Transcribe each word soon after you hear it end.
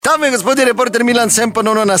Dame in gospodje, reporter Milan, sem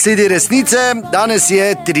ponovno na sledi resnice. Danes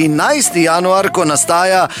je 13. januar, ko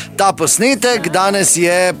nastaja ta posnetek. Danes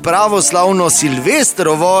je pravoslavno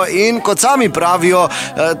Silvestrovo in kot sami pravijo,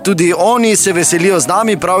 tudi oni se veselijo z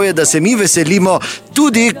nami. Prav je, da se mi veselimo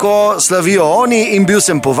tudi, ko slavijo oni, in bil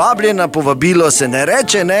sem povabljen, na povabilo se ne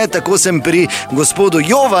reče, ne, tako sem pri gospodu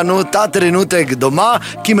Jovanu ta trenutek doma,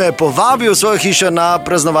 ki me je povabil v svojo hišo na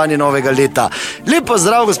praznovanje novega leta. Lep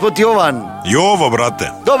pozdrav, gospod Jovan. Jovo,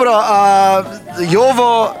 brate. Dobro,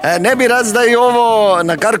 Jovo, ne bi rad zdaj Jovo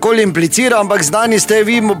na karkoli impliciral, ampak znani ste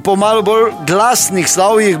vi po malo bolj glasnih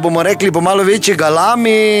slavjih, bomo rekli po malo večji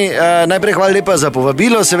galami. Najprej hvala lepa za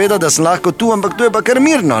povabilo, seveda, da sem lahko tu, ampak tu je pa kar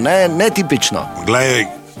mirno, ne tipično. Glej,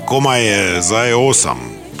 komaj je zdaj 8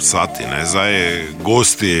 sati, ne, zdaj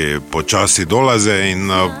gosti počasi dolaze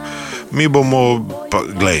in mi bomo,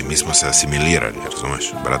 glej, mi smo se asimilirali,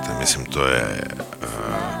 razumeš, brate, mislim, to je...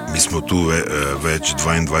 Mi smo tu več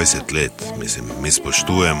 22 let, mislim, mi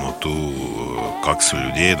spoštujemo tu, kak so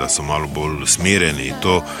ljudje, da so malo bolj smireni in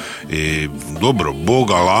to. In dobro,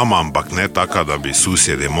 Boga lama, ampak ne taka, da bi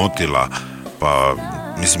susjede motila, pa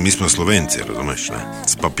mislim, mi smo Slovenci, razumeš, ne?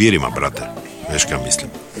 S papirima, brate, veš kaj mislim.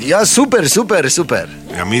 Ja, super.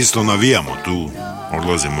 Ja, mi isto navijamo tu,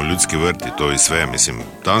 odlazimo ljudski vrti, to i sve, mislim,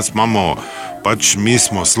 danes imamo, pač mi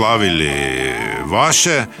smo slavili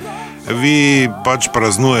vaše, vi pač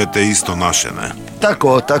praznujete isto naše, ne?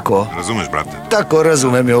 Tako. Razumeš, brate? Tako,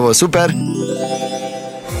 razumem, Jovo, super.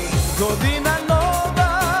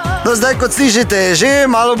 No, zdaj, kot slišite, je že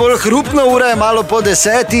malo bolj hrupno, ura je malo po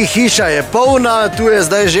 10, hiša je polna, tu je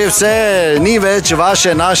zdaj že vse, ni več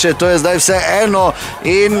vaše, naše, to je zdaj vse eno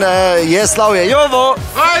in je slavje. Jovo!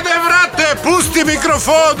 Ajde, vrate, pusti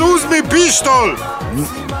mikrofon, uzmi pištol!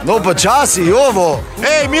 No, počasi, Jovo!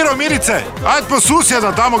 Ej, Miro, Mirice, ajde po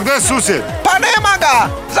susjeda tamo, gdje je susjed? Pa nema ga,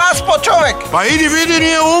 zaspo čovjek. Pa idi vidi,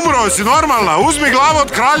 nije umro, si normalna, uzmi glavu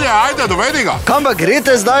od kralja, ajde, dovedi ga. Kam pa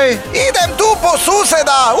grete zdaj? Idem tu po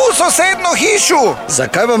suseda, v sosedno hišu.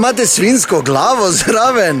 Zakaj pa imate svinjsko glavo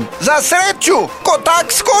zraven? Za sreču, ko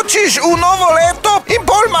tak skočiš v novo leto in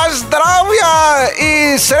pol imaš zdravja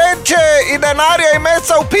in sreče in denarja in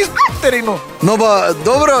meca v pizderinu. No pa,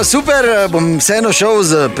 dobro, super, bom vseeno šel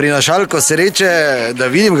z prinašalko sreče, da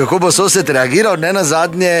vidim, kako bo sosed reagiral. Ne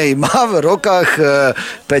nazadnje ima v rokah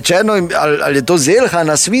pečeno, ali je to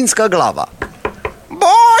zelhana svinjska glava.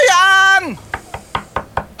 Bojan!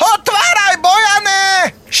 Otvaraj,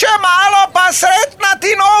 Bojane! Še malo pa sretna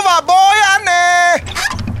ti nova, Bojane!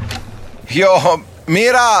 Jo,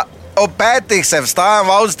 Mira, ob 5 se vstajam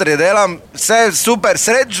v Avstriji, delam vse super,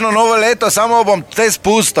 srečno novo leto, samo bom te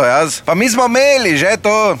spustil, jaz. Pa mi smo imeli že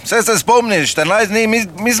to, vse se spomniš, 14 dni,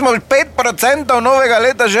 mi smo 5% novega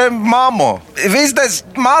leta že imamo. Vi ste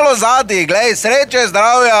malo zadnji, glej, sreče,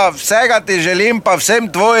 zdravja, vsega ti želim, pa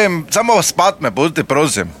vsem tvojim, samo spat me pusti,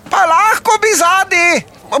 prosim. Pa lahko bi zadnji,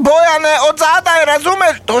 Bojane, od zadaj,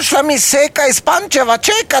 razumeš? To šla mi seka iz Pančeva,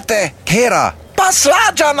 čekate. Kera? Pa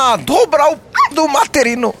Slađana, dobra v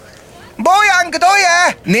materinu. Bojan, kdo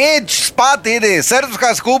je? Nič, spat idi,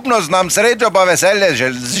 srpska skupnost nam srečo pa veselje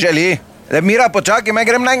želi. Mira, počakaj, me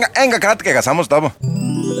grem na enega kratkega, samo s tabo.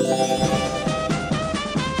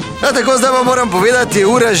 Ja, tako zdaj pa moram povedati,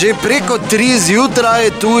 ura že preko 3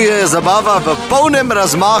 zjutraj, tu je zabava v polnem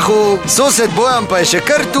razmahu. Sosed Bojan pa je še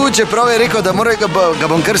kar tu, čeprav je rekel, da ga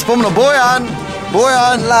bom kar spomnil. Bojan!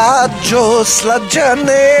 Lađo,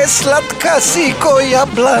 slađane, slatka si ko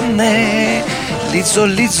jablane. Lizo,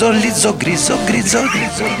 grizo.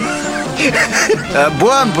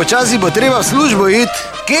 Bojan, počasi bo treba v službo iti.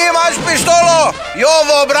 Kje imaš pištolo?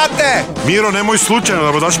 Jovo, brate! Miro, nemoj slučajno,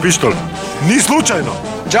 da bo daš pištol. Ni slučajno.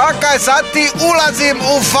 Čakaj, sad ti ulazim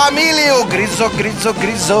v familiju. Grizo,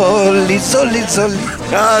 lizo.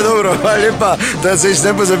 Ja, dobro, hvala lepa, da se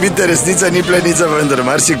ne pozabite, resnica ni plenica, vendar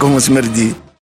marsikomu smrdi.